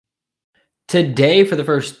Today, for the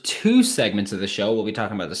first two segments of the show, we'll be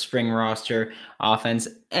talking about the spring roster, offense,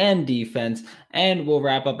 and defense. And we'll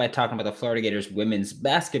wrap up by talking about the Florida Gators women's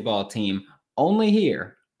basketball team, only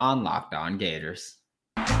here on Locked On Gators.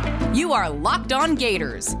 You are Locked On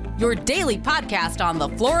Gators, your daily podcast on the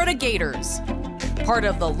Florida Gators. Part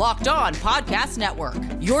of the Locked On Podcast Network,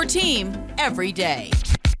 your team every day.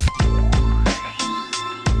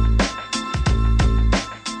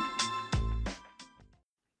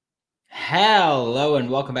 Hello and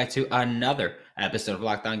welcome back to another episode of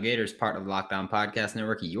Locked On Gators, part of the Locked On Podcast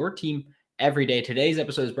Network, your team every day. Today's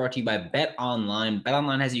episode is brought to you by BetOnline.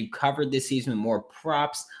 BetOnline has you covered this season with more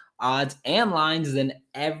props, odds, and lines than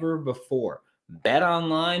ever before.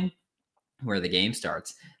 BetOnline, where the game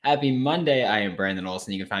starts. Happy Monday. I am Brandon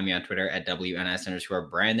Olson. You can find me on Twitter at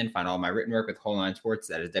WNS_Brandon. Find all my written work with Whole Line Sports.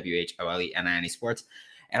 That is WHOLENINE Sports.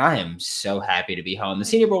 And I am so happy to be home. The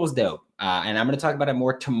Senior Bowl was dope. And I'm going to talk about it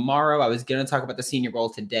more tomorrow. I was going to talk about the Senior Bowl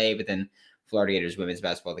today, but then Florida Gators women's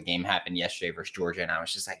basketball, the game happened yesterday versus Georgia. And I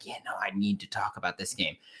was just like, I need to talk about this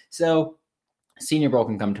game. So Senior Bowl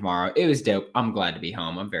can come tomorrow. It was dope. I'm glad to be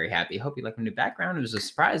home. I'm very happy. Hope you like my new background. It was a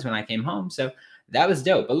surprise when I came home. So that was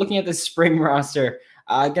dope. But looking at the spring roster,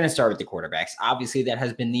 going to start with the quarterbacks. Obviously, that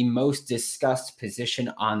has been the most discussed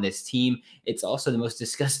position on this team. It's also the most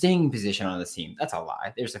disgusting position on this team. That's a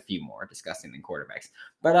lie. There's a few more disgusting than quarterbacks.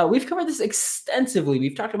 But we've covered this extensively.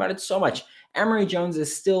 We've talked about it so much. Emory Jones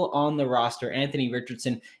is still on the roster. Anthony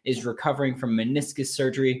Richardson is recovering from meniscus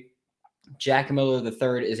surgery. Jack Miller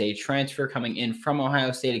III is a transfer coming in from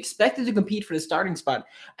Ohio State, expected to compete for the starting spot.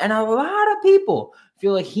 And a lot of people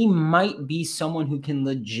feel like he might be someone who can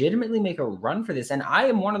legitimately make a run for this. And I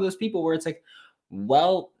am one of those people where it's like,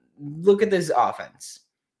 well, look at this offense.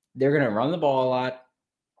 They're going to run the ball a lot.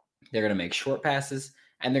 They're going to make short passes,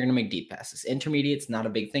 and they're going to make deep passes. Intermediate's not a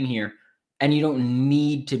big thing here, and you don't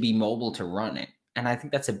need to be mobile to run it. And I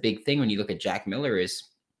think that's a big thing when you look at Jack Miller is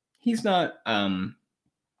he's not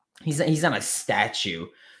he's not a statue,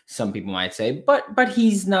 some people might say, but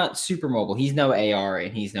he's not super mobile. He's no AR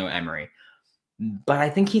and he's no Emory. But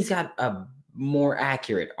I think he's got a more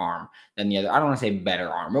accurate arm than the other. I don't want to say better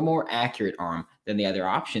arm, but more accurate arm than the other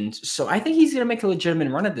options. So I think he's going to make a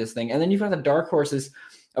legitimate run at this thing. And then you've got the dark horses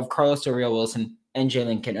of Carlos Wilson and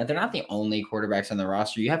Jalen Kitna. They're not the only quarterbacks on the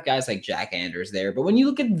roster. You have guys like Jack Anders there. But when you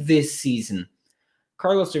look at this season,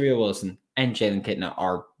 Carlos Wilson and Jalen Kitna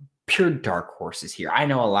are pure dark horses here. I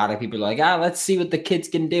know a lot of people are like, let's see what the kids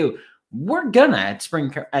can do. We're gonna at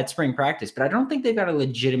spring practice, but I don't think they've got a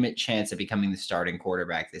legitimate chance of becoming the starting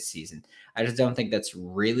quarterback this season. I just don't think that's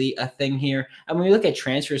really a thing here. And when we look at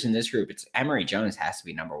transfers in this group, it's Emory Jones has to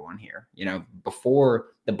be number one here. You know, before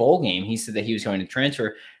the bowl game, he said that he was going to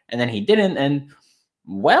transfer, and then he didn't. And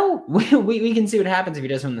well, we can see what happens if he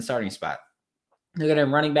doesn't win the starting spot. Look at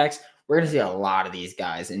him, running backs. We're gonna see a lot of these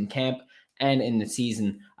guys in camp and in the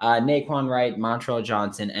season. Naquan Wright, Montrell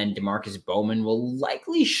Johnson, and DeMarcus Bowman will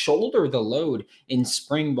likely shoulder the load in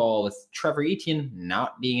spring ball, with Trevor Etienne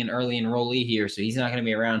not being an early enrollee here, so he's not going to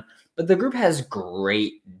be around. But the group has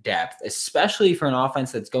great depth, especially for an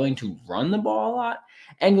offense that's going to run the ball a lot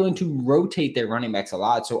and going to rotate their running backs a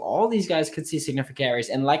lot. So all these guys could see significant carries.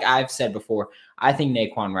 And like I've said before, I think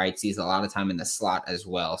Naquan Wright sees a lot of time in the slot as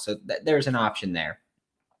well. So there's an option there.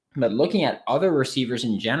 But looking at other receivers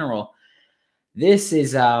in general, this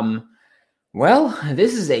is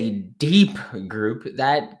this is a deep group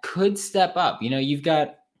that could step up. You know, you've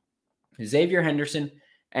got Xavier Henderson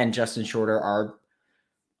and Justin Shorter are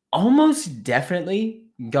almost definitely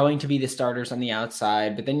going to be the starters on the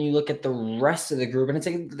outside, but then you look at the rest of the group and it's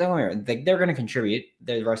like they're going to contribute.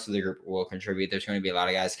 The rest of the group will contribute. There's going to be a lot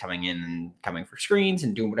of guys coming in and coming for screens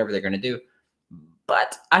and doing whatever they're going to do.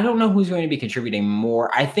 But I don't know who's going to be contributing more.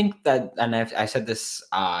 I think that, and I said this,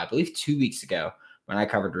 I believe 2 weeks ago when I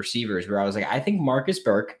covered receivers, where I was like, I think Marcus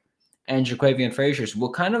Burke and Jaquavian Frazier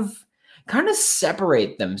will kind of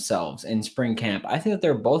separate themselves in spring camp. I think that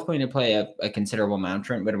they're both going to play a considerable amount.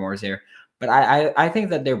 Trent Whittemore's here, but I think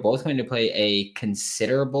that they're both going to play a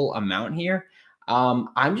considerable amount here.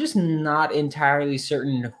 I'm just not entirely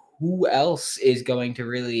certain who else is going to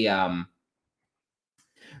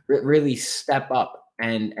really step up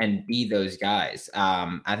and be those guys.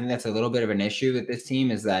 I think that's a little bit of an issue with this team,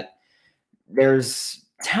 is that there's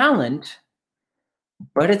talent,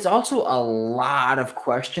 but it's also a lot of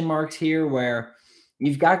question marks here, where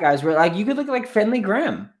you've got guys where, like, you could look at like Finley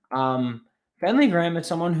Graham. Finley Graham is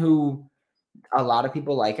someone who a lot of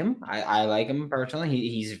people like him. I like him personally.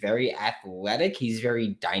 He's very athletic. He's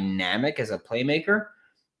very dynamic as a playmaker,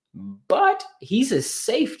 but he's a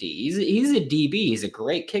safety. He's a DB. He's a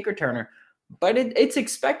great kick returner. But it's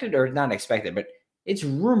expected, or not expected, but it's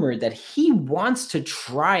rumored that he wants to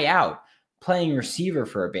try out playing receiver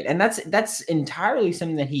for a bit. And that's entirely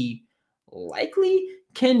something that he likely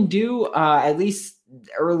can do, at least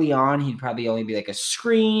early on. He'd probably only be like a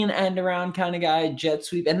screen end around kind of guy, jet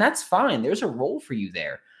sweep, and that's fine. There's a role for you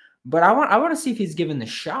there. But I want to see if he's given the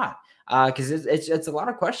shot, because it's a lot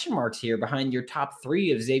of question marks here behind your top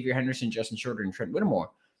three of Xavier Henderson, Justin Shorter, and Trent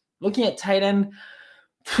Whittemore. Looking at tight end,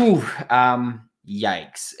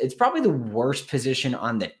 yikes. It's probably the worst position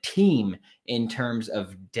on the team in terms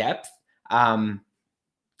of depth, because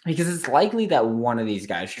it's likely that one of these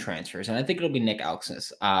guys transfers, and I think it'll be Nick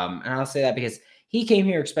Elksnis. And I'll say that because he came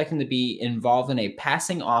here expecting to be involved in a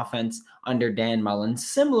passing offense under Dan Mullen,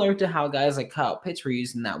 similar to how guys like Kyle Pitts were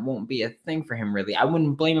used, and that won't be a thing for him, really. I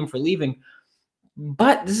wouldn't blame him for leaving,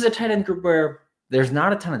 but this is a tight end group where there's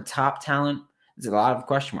not a ton of top talent. There's a lot of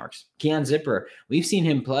question marks. Keon Zipper, we've seen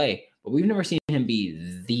him play, but we've never seen him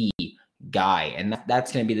be the guy, and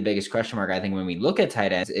that's going to be the biggest question mark, I think, when we look at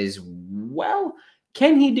tight ends is, well,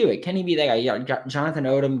 can he do it? Can he be that guy? Jonathan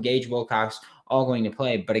Odom, Gage Wilcox, all going to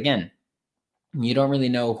play. But again, you don't really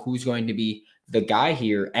know who's going to be the guy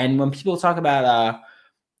here. And when people talk about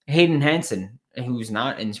Hayden Hansen, who's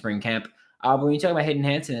not in spring camp, when you talk about Hayden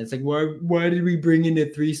Hansen, it's like, why did we bring in a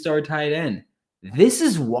 3-star tight end? This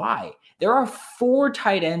is why. There are 4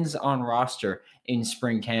 tight ends on roster in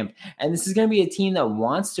spring camp, and this is going to be a team that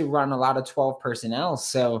wants to run a lot of 12 personnel.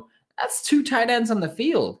 So that's 2 tight ends on the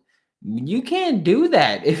field. You can't do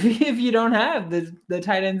that if you don't have the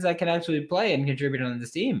tight ends that can actually play and contribute on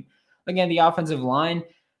this team. Again, the offensive line,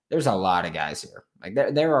 there's a lot of guys here. Like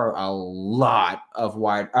there are a lot of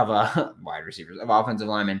wide receivers, of offensive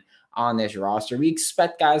linemen on this roster. We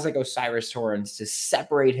expect guys like O'Cyrus Torrence to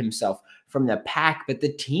separate himself from the pack, but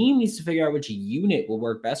the team needs to figure out which unit will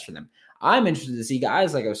work best for them. I'm interested to see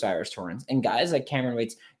guys like O'Cyrus Torrence and guys like Cameron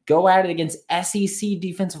Waits go at it against SEC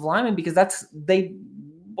defensive linemen, because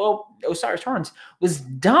O'Cyrus Torrence was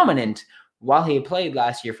dominant while he played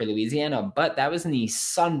last year for Louisiana, but that was in the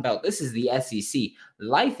Sun Belt. This is the SEC.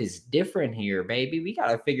 Life is different here, baby. We got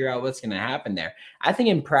to figure out what's going to happen there. I think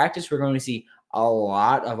in practice, we're going to see a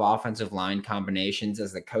lot of offensive line combinations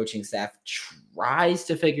as the coaching staff tries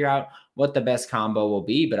to figure out what the best combo will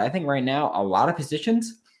be. But I think right now, a lot of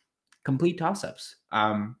positions, complete toss-ups,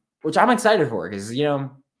 which I'm excited for, because, to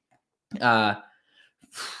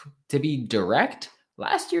be direct,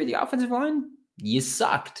 last year, the offensive line, you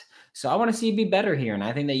sucked. So I want to see you be better here, and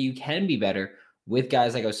I think that you can be better with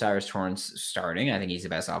guys like O'Cyrus Torrence starting. I think he's the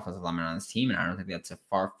best offensive lineman on this team, and I don't think that's a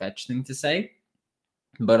far-fetched thing to say.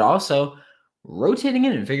 But also rotating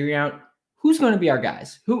in and figuring out who's going to be our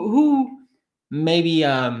guys, who maybe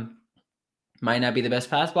might not be the best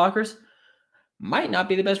pass blockers, might not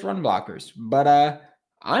be the best run blockers. But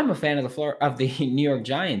I'm a fan of the New York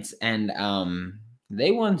Giants, and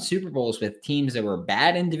they won Super Bowls with teams that were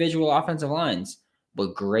bad individual offensive lines,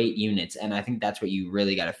 but great units. And I think that's what you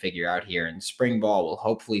really got to figure out here. And spring ball will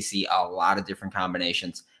hopefully see a lot of different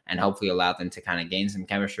combinations and hopefully allow them to kind of gain some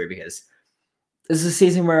chemistry, because this is a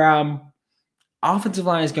season where offensive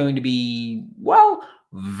line is going to be,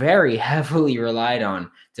 very heavily relied on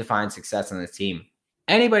to find success on this team.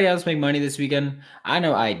 Anybody else make money this weekend? I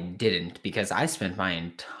know I didn't, because I spent my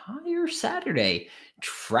entire Saturday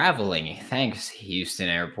traveling. Thanks, Houston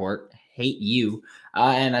Airport. Hate you.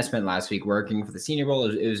 And I spent last week working for the Senior Bowl.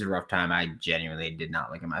 It was a rough time. I genuinely did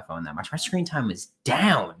not look at my phone that much. My screen time was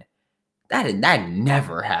down. That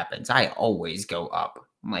never happens. I always go up.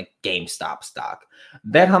 I'm like GameStop stock.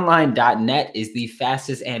 BetOnline.net is the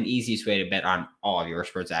fastest and easiest way to bet on all of your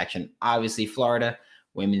sports action. Obviously, Florida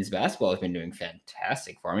women's basketball has been doing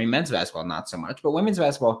fantastic for me. Men's basketball, not so much, but women's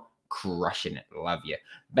basketball, crushing it. Love you.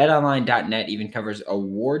 BetOnline.net even covers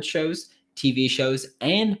award shows, TV shows,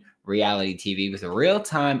 and reality TV with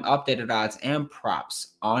real-time updated odds and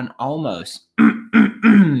props on almost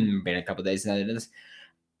been a couple days since I did this.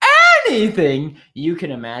 Anything you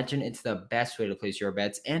can imagine. It's the best way to place your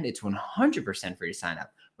bets, and it's 100% free to sign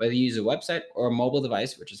up. Whether you use a website or a mobile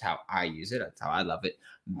device, which is how I use it, that's how I love it,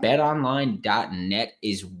 betonline.net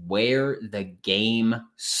is where the game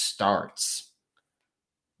starts.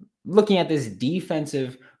 Looking at this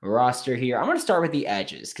defensive roster here, I'm going to start with the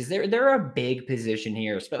edges, because they're a big position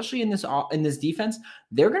here, especially in this defense.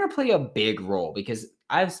 They're going to play a big role, because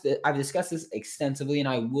I've discussed this extensively, and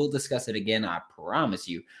I will discuss it again. I promise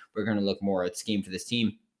you, we're going to look more at scheme for this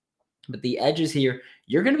team. But the edges here,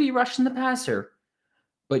 you're going to be rushing the passer,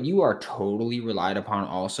 but you are totally relied upon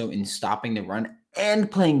also in stopping the run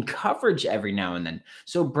and playing coverage every now and then.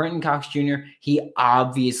 So Brenton Cox Jr., he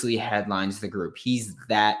obviously headlines the group. He's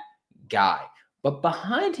that guy. But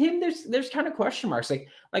behind him, there's kind of question marks. Like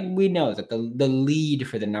we know that the lead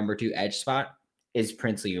for the number 2 edge spot is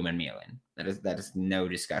Princely Umanmielen. That is no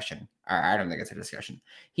discussion. Or I don't think it's a discussion.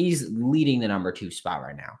 He's leading the number 2 spot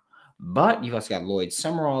right now. But you've also got Lloyd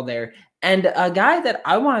Summerall there, and a guy that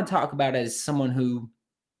I want to talk about as someone who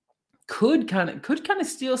could kind of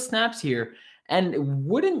steal snaps here, and it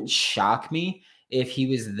wouldn't shock me if he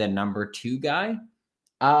was the number 2 guy.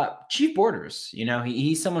 Chief Borders,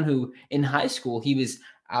 he's someone who in high school, he was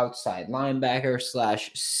outside linebacker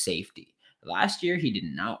 / safety. Last year, he did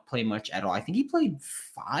not play much at all. I think he played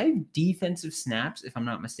 5 defensive snaps, if I'm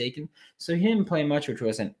not mistaken. So he didn't play much, which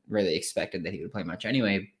wasn't really expected that he would play much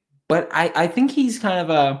anyway. But I think he's kind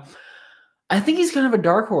of a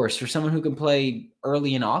dark horse for someone who can play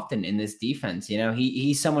early and often in this defense.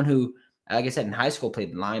 He's someone who, like I said, in high school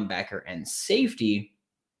played linebacker and safety,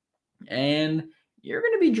 and you're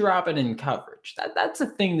going to be dropping in coverage. That's a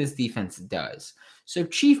thing this defense does. So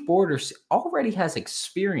Chief Borders already has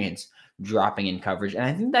experience dropping in coverage, and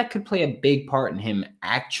I think that could play a big part in him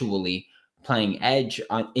actually playing edge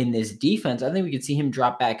in this defense. I think we could see him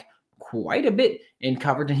drop back quite a bit in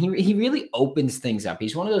coverage, and he really opens things up.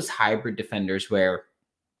 He's one of those hybrid defenders where,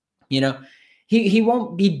 he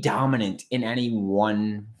won't be dominant in any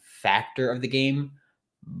one factor of the game,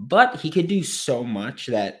 but he could do so much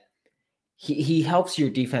that he helps your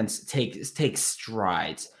defense take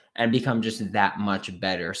strides and become just that much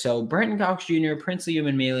better. So Brenton Cox Jr., Princely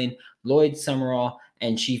Umanmielen, Lloyd Summerall,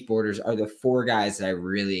 and Chief Borders are the 4 guys that I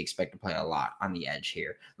really expect to play a lot on the edge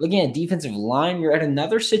here. Looking at defensive line, we're at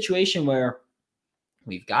another situation where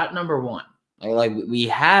we've got number 1. Like we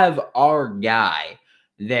have our guy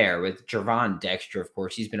there with Gervon Dexter, of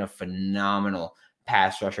course. He's been a phenomenal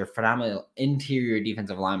pass rusher, phenomenal interior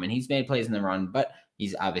defensive lineman. He's made plays in the run, but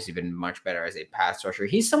he's obviously been much better as a pass rusher.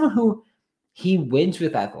 He's someone who he wins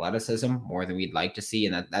with athleticism more than we'd like to see,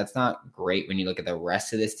 and that's not great when you look at the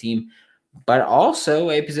rest of this team. But also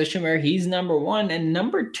a position where he's number 1 and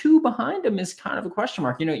number 2 behind him is kind of a question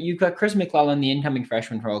mark. You've got Chris McClellan, the incoming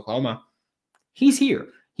freshman for Oklahoma. He's here.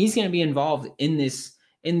 He's going to be involved in these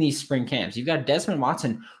spring camps. You've got Desmond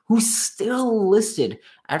Watson, who's still listed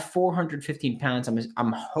at 415 pounds.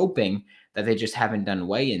 I'm hoping that they just haven't done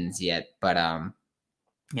weigh-ins yet, but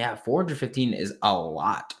 415 is a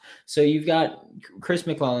lot. So you've got Chris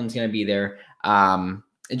McClellan's going to be there.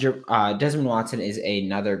 Desmond Watson is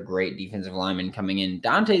another great defensive lineman coming in.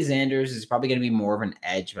 Dante Zanders is probably going to be more of an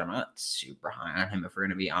edge, but I'm not super high on him if we're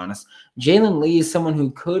going to be honest. Jalen Lee is someone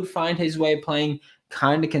who could find his way playing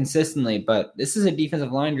kind of consistently, but this is a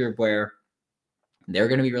defensive line group where they're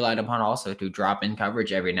going to be relied upon also to drop in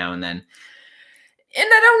coverage every now and then. And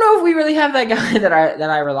I don't know if we really have that guy that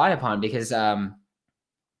I rely upon because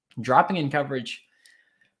dropping in coverage,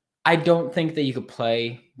 I don't think that you could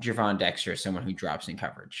play Gervon Dexter as someone who drops in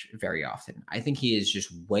coverage very often. I think he is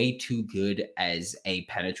just way too good as a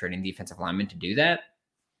penetrating defensive lineman to do that.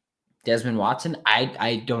 Desmond Watson,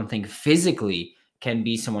 I don't think physically can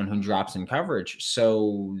be someone who drops in coverage.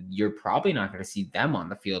 So you're probably not going to see them on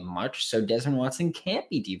the field much. So Desmond Watson can't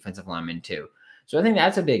be defensive lineman too. So I think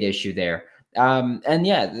that's a big issue there.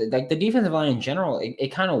 Like the defensive line in general, it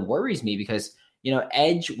kind of worries me because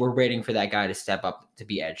edge, we're waiting for that guy to step up to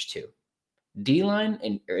be edge 2.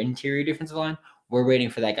 D-line or interior defensive line, we're waiting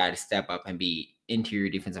for that guy to step up and be interior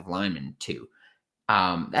defensive lineman 2.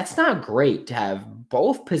 That's not great to have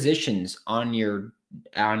both positions on your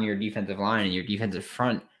defensive line and your defensive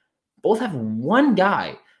front both have one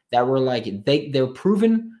guy that we're like, they're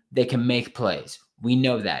proven they can make plays. We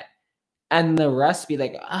know that. And the rest be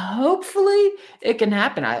like, hopefully it can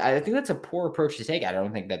happen. I think that's a poor approach to take. I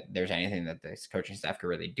don't think that there's anything that this coaching staff could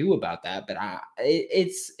really do about that. But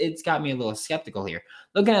it's got me a little skeptical here.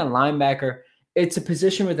 Looking at linebacker, it's a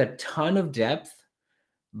position with a ton of depth,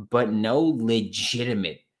 but no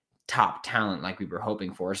legitimate top talent like we were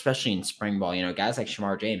hoping for, especially in spring ball. Guys like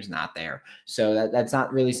Shamar James not there. So that's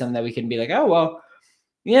not really something that we can be like, oh, well,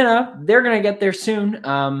 they're going to get there soon.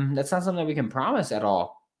 That's not something that we can promise at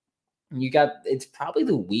all. It's probably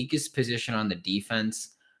the weakest position on the defense.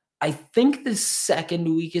 I think the second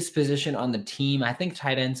weakest position on the team. I think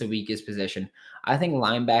tight end's the weakest position. I think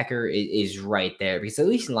linebacker is right there because at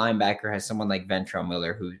least linebacker has someone like Ventrell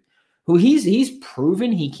Miller who he's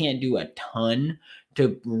proven he can't do a ton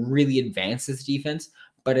to really advance this defense,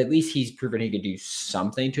 but at least he's proven he could do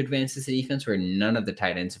something to advance this defense where none of the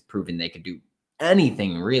tight ends have proven they could do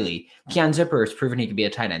anything really. Keon Zipper has proven he could be a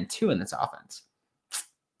tight end too in this offense.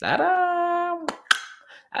 That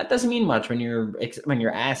doesn't mean much when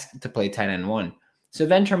you're asked to play tight end 1. So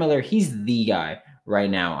Ventrell Miller, he's the guy right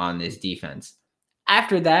now on this defense.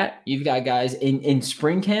 After that, you've got guys in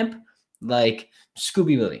spring camp. like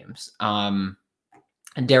Scooby Williams,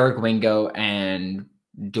 Derek Wingo, and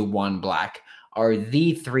DeJuan Black are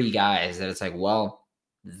the three guys that it's like, well,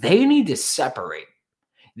 they need to separate.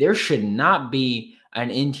 There should not be an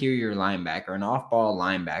interior linebacker, an off-ball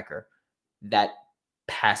linebacker that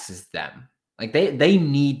passes them. Like they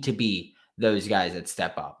need to be those guys that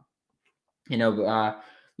step up.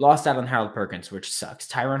 Lost out on Harold Perkins, which sucks.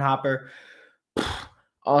 Tyron Hopper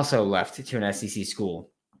also left to an SEC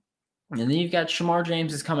school. And then you've got Shamar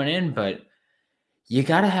James is coming in, but you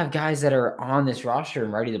got to have guys that are on this roster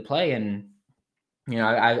and ready to play. And,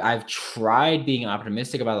 I've tried being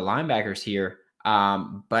optimistic about the linebackers here,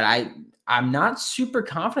 but I'm not super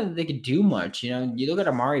confident that they could do much. You look at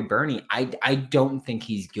Amari Burney, I don't think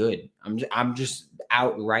he's good. I'm just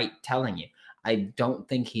outright telling you, I don't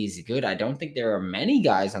think he's good. I don't think there are many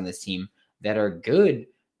guys on this team that are good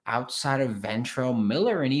outside of Ventrell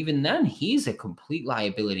Miller. And even then, he's a complete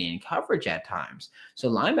liability in coverage at times. So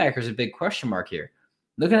linebacker is a big question mark here.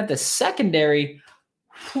 Looking at the secondary,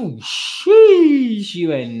 sheesh,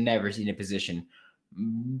 you ain't never seen a position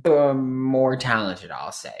more talented,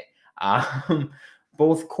 I'll say.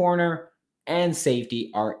 Both corner and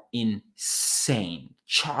safety are insane.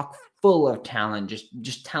 Chock full of talent,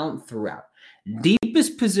 just talent throughout.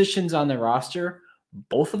 Deepest positions on the roster,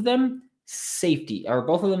 both of them safety, or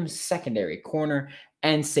both of them secondary, corner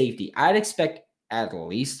and safety. I'd expect at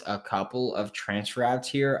least a couple of transfer outs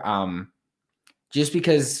here. Just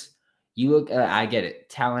because you look, I get it,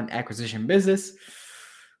 talent acquisition business,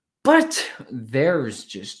 but there's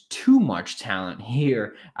just too much talent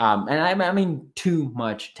here. And I mean too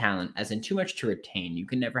much talent, as in too much to retain. You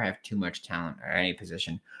can never have too much talent at any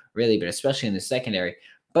position, really, but especially in the secondary.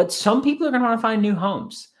 But some people are going to want to find new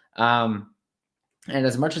homes. And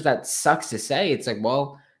as much as that sucks to say, it's like,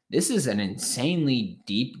 well, this is an insanely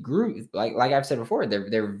deep group. Like I've said before,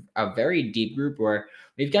 they're a very deep group where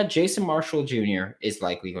we've got Jason Marshall Jr. is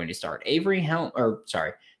likely going to start.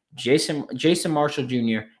 Jason Marshall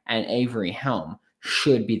Jr. and Avery Helm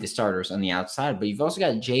should be the starters on the outside. But you've also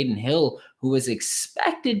got Jaden Hill, who was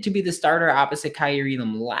expected to be the starter opposite Kaiir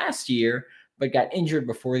Elam last year, but got injured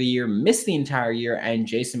before the year, missed the entire year, and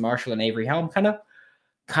Jason Marshall and Avery Helm kind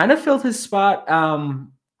of filled his spot.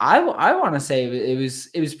 I want to say it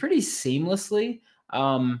was pretty seamlessly.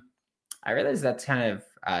 I realize that's kind of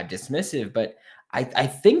dismissive, but I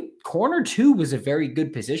think corner 2 was a very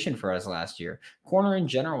good position for us last year. Corner in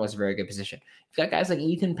general was a very good position. You've got guys like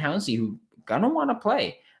Ethan Pouncey who gonna want to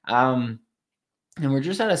play. And we're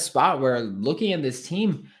just at a spot where, looking at this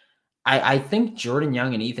team, I think Jordan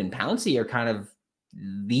Young and Ethan Pouncey are kind of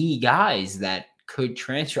the guys that could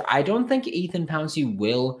transfer. I don't think Ethan Pouncey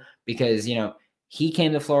will, because, he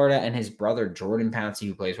came to Florida, and his brother, Jordan Pouncey,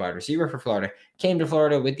 who plays wide receiver for Florida, came to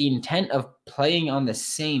Florida with the intent of playing on the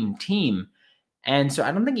same team. And so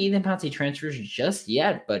I don't think Ethan Pouncey transfers just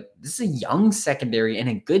yet, but this is a young secondary and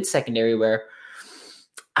a good secondary where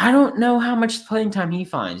I don't know how much playing time he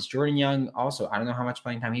finds. Jordan Young also, I don't know how much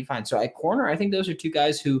playing time he finds. So at corner, I think those are two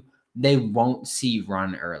guys who they won't see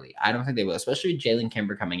run early. I don't think they will, especially Jalen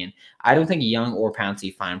Kimber coming in. I don't think Young or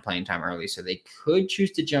Pouncey find playing time early, so they could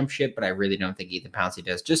choose to jump ship, but I really don't think Ethan Pouncey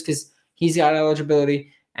does, just because he's got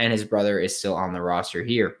eligibility and his brother is still on the roster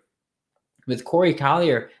here. With Corey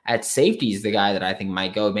Collier at safety is the guy that I think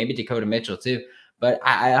might go, maybe Dakota Mitchell too. But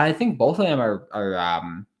I think both of them are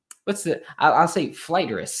I'll say flight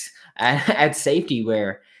risks at safety,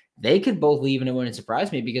 where they could both leave and it wouldn't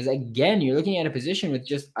surprise me, because, again, you're looking at a position with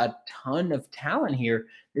just a ton of talent here.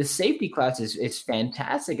 This safety class is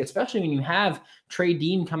fantastic, especially when you have Trey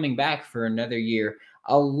Dean coming back for another year,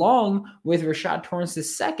 along with Rashad Torrance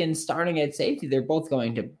II starting at safety. They're both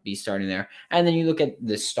going to be starting there. And then you look at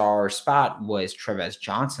the star spot was Trevez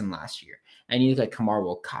Johnson last year. And you look at Kamar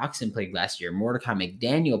Wilcoxon played last year. Mordecai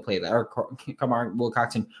McDaniel played, or Kamar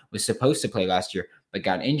Wilcoxon was supposed to play last year, but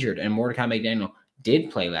got injured. And Mordecai McDaniel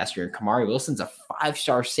did play last year. And Kamari Wilson's a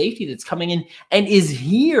 5-star safety that's coming in and is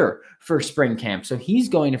here for spring camp. So he's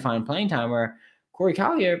going to find playing time, where Corey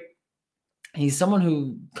Collier, he's someone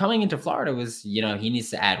who, coming into Florida, was, he needs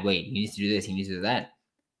to add weight. He needs to do this. He needs to do that.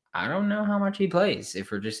 I don't know how much he plays.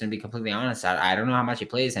 If we're just going to be completely honest, I don't know how much he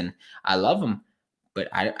plays, and I love him. But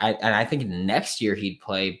I think next year he'd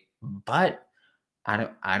play, but I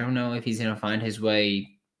don't know if he's going to find his way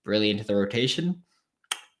really into the rotation.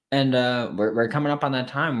 And we're coming up on that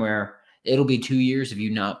time where it'll be 2 years of you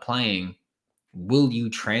not playing. Will you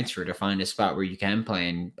transfer to find a spot where you can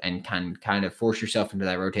play and can kind of force yourself into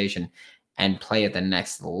that rotation and play at the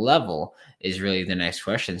next level is really the next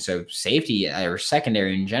question. So safety, or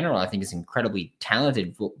secondary in general, I think is incredibly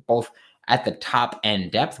talented, both at the top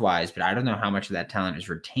end depth-wise, but I don't know how much of that talent is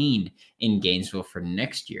retained in Gainesville for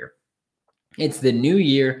next year. It's the new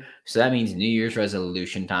year, so that means New Year's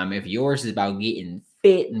resolution time. If yours is about getting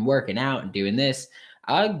fit and working out and doing this,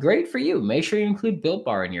 great for you. Make sure you include Built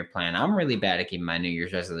Bar in your plan. I'm really bad at keeping my New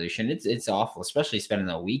Year's resolution. It's awful, especially spending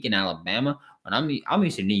a week in Alabama when I'm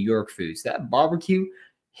used to New York foods. That barbecue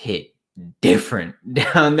hit different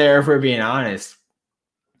down there, if we're being honest.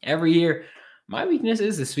 Every year, my weakness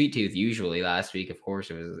is the sweet tooth. Usually, last week, of course,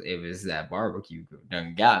 it was that barbecue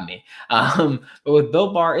done got me. But with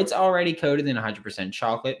Built Bar, it's already coated in 100%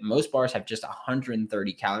 chocolate. Most bars have just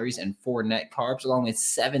 130 calories and 4 net carbs, along with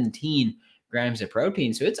 17 grams of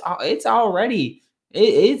protein. So it's already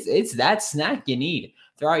it's that snack you need.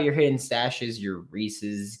 Throw out your hidden stashes, your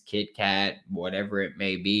Reese's, Kit Kat, whatever it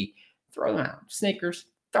may be. Throw them out. Snickers.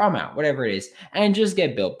 Throw them out, whatever it is, and just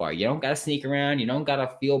get Built Bar. You don't got to sneak around. You don't got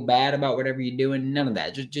to feel bad about whatever you're doing. None of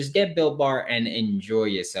that. Just get Built Bar and enjoy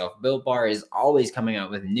yourself. Built Bar is always coming out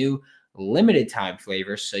with new limited time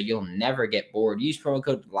flavors, so you'll never get bored. Use promo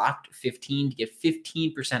code LOCKED15 to get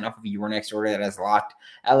 15% off of your next order. That is locked,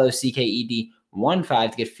 LOCKED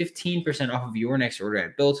 15 to get 15% off of your next order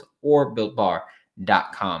at Built or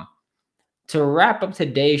BuiltBar.com. To wrap up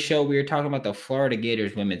today's show, we were talking about the Florida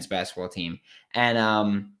Gators women's basketball team. And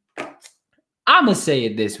I'm going to say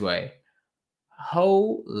it this way.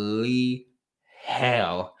 Holy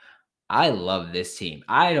hell. I love this team.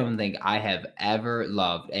 I don't think I have ever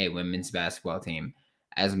loved a women's basketball team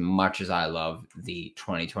as much as I love the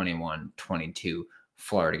 2021-22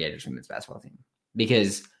 Florida Gators women's basketball team.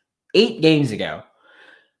 Because 8 games ago,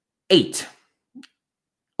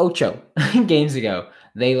 Ocho games ago,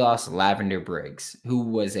 they lost Lavender Briggs, who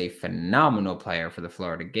was a phenomenal player for the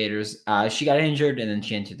Florida Gators. She got injured and then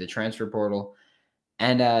she entered the transfer portal.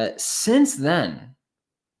 And since then,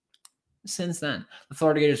 the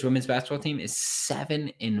Florida Gators women's basketball team is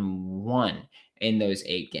 7-1 in those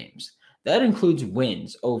 8 games. That includes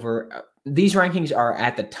wins over these rankings are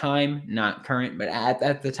at the time, not current, but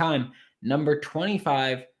at the time, number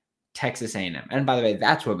 25, Texas A&M. And by the way,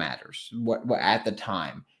 that's what matters. What at the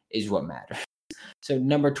time is what matters. So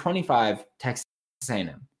number 25, Texas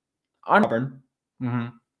A&M. Auburn,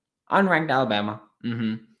 unranked Alabama,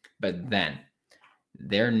 but then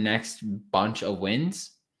their next bunch of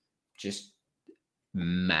wins, just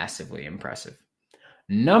massively impressive.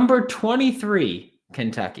 Number 23,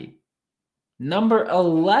 Kentucky. Number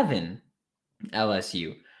 11,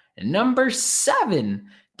 LSU. And number 7,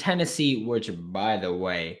 Tennessee, which, by the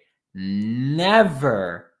way,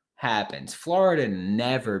 never happens. Florida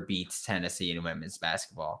never beats Tennessee in women's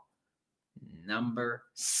basketball. Number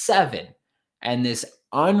 7. And this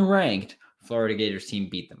unranked Florida Gators team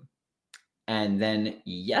beat them. And then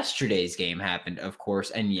yesterday's game happened, of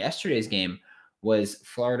course. And yesterday's game was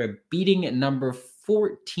Florida beating number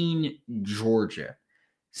 14 Georgia.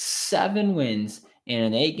 7 wins in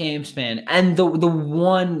an 8-game span. And the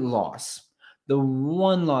one loss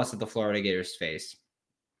that the Florida Gators face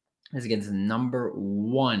is against number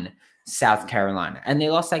 1 South Carolina. And they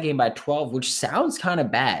lost that game by 12, which sounds kind of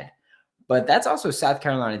bad. But that's also a South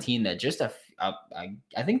Carolina team that just, I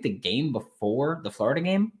think the game before the Florida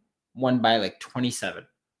game, won by like 27.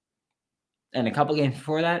 And a couple games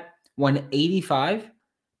before that, won 85-30.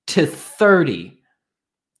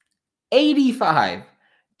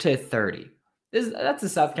 85-30. That's a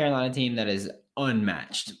South Carolina team that is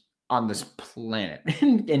unmatched on this planet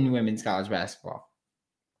in women's college basketball.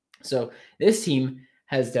 So this team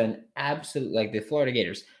has done the Florida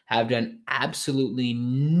Gators have done absolutely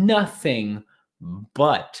nothing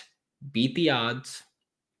but beat the odds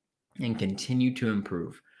and continue to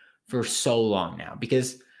improve for so long now.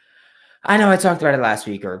 Because I know I talked about it last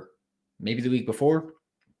week or maybe the week before.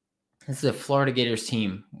 This is a Florida Gators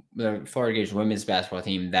team, the Florida Gators women's basketball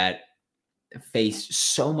team that faced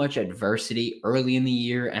so much adversity early in the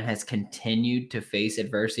year and has continued to face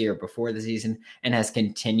adversity, or before the season, and has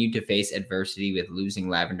continued to face adversity with losing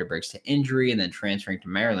Lavender Briggs to injury and then transferring to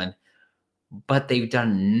Maryland. But they've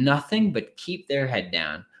done nothing but keep their head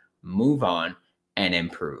down, move on, and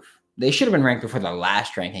improve. They should have been ranked before the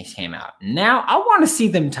last rankings came out. Now I want to see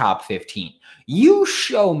them top 15. You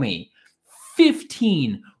show me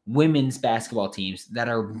 15 women's basketball teams that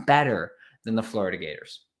are better than the Florida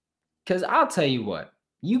Gators. Because I'll tell you what,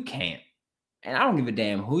 you can't. And I don't give a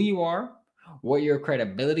damn who you are, what your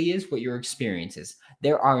credibility is, what your experience is.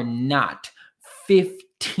 There are not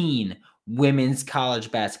 15 women's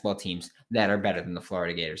college basketball teams that are better than the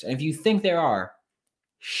Florida Gators. And if you think there are,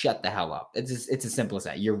 shut the hell up. It's as simple as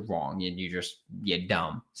that. You're wrong. You're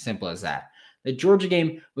dumb. Simple as that. The Georgia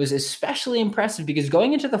game was especially impressive because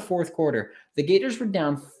going into the fourth quarter, the Gators were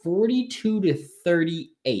down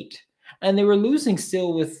 42-38, and they were losing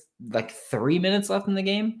still with like 3 minutes left in the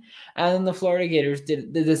game. And then the Florida Gators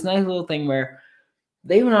did this nice little thing where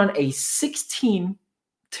they went on a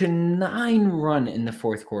 16-9 run in the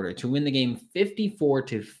fourth quarter to win the game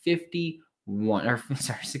 54-51, or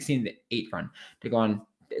 16-8 run to go on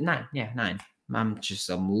 9. Yeah, 9. I'm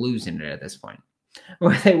losing it at this point.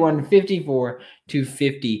 Where they won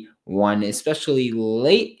 54-51, especially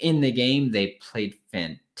late in the game. They played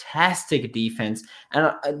fantastic defense.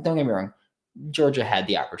 And don't get me wrong, Georgia had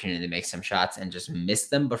the opportunity to make some shots and just missed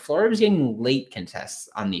them, but Florida was getting late contests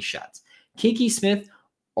on these shots. Kiki Smith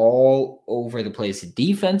all over the place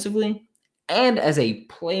defensively and as a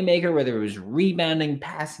playmaker, whether it was rebounding,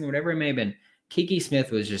 passing, whatever it may have been. Kiki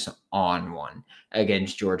Smith was just on one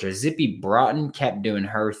against Georgia. Zippy Broughton kept doing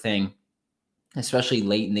her thing, especially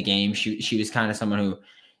late in the game. She was kind of someone who,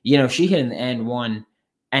 she hit an and one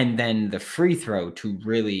and then the free throw to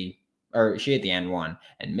really, or she hit the and one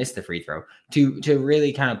and missed the free throw to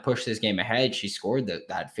really kind of push this game ahead. She scored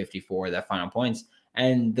that 54, that final points.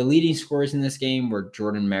 And the leading scorers in this game were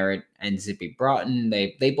Jordan Merritt and Zippy Broughton.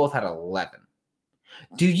 They both had 11.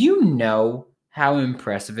 Do you know how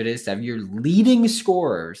impressive it is to have your leading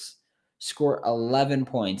scorers score 11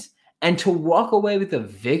 points and to walk away with a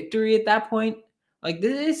victory at that point? Like,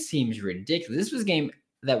 this seems ridiculous. This was a game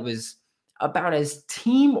that was about as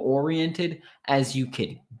team-oriented as you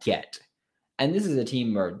could get. And this is a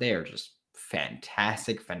team where they are just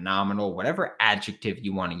fantastic, phenomenal, whatever adjective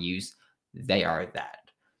you want to use, they are that.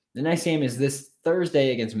 The next game is this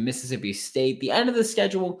Thursday against Mississippi State. The end of the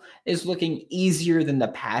schedule is looking easier than the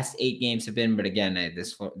past 8 games have been, but again,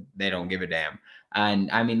 they don't give a damn. And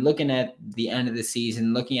I mean, looking at the end of the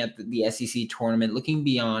season, looking at the SEC tournament, looking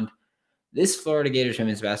beyond, this Florida Gators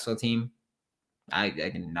women's basketball team, I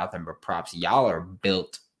get nothing but props. Y'all are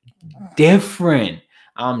built different.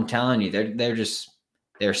 I'm telling you,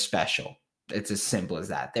 they're special. It's as simple as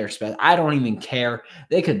that. They're special. I don't even care.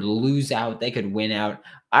 They could lose out. They could win out.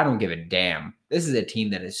 I don't give a damn. This is a team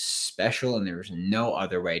that is special, and there's no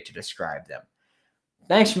other way to describe them.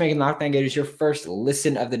 Thanks for making Locked On Gators your first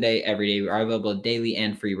listen of the day every day. We are available daily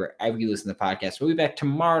and free wherever you listen to the podcast. We'll be back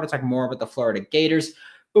tomorrow to talk more about the Florida Gators.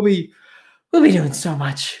 We'll be doing so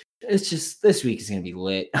much. It's just, this week is going to be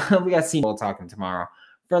lit. We got Seymour talking tomorrow.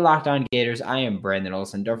 For Locked On Gators, I am Brandon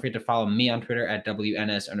Olson. Don't forget to follow me on Twitter at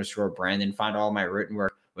WNS_Brandon. Find all my written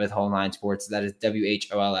work with Whole Nine Sports. That is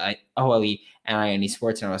WHOLENINE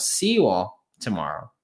Sports. And I'll see you all tomorrow.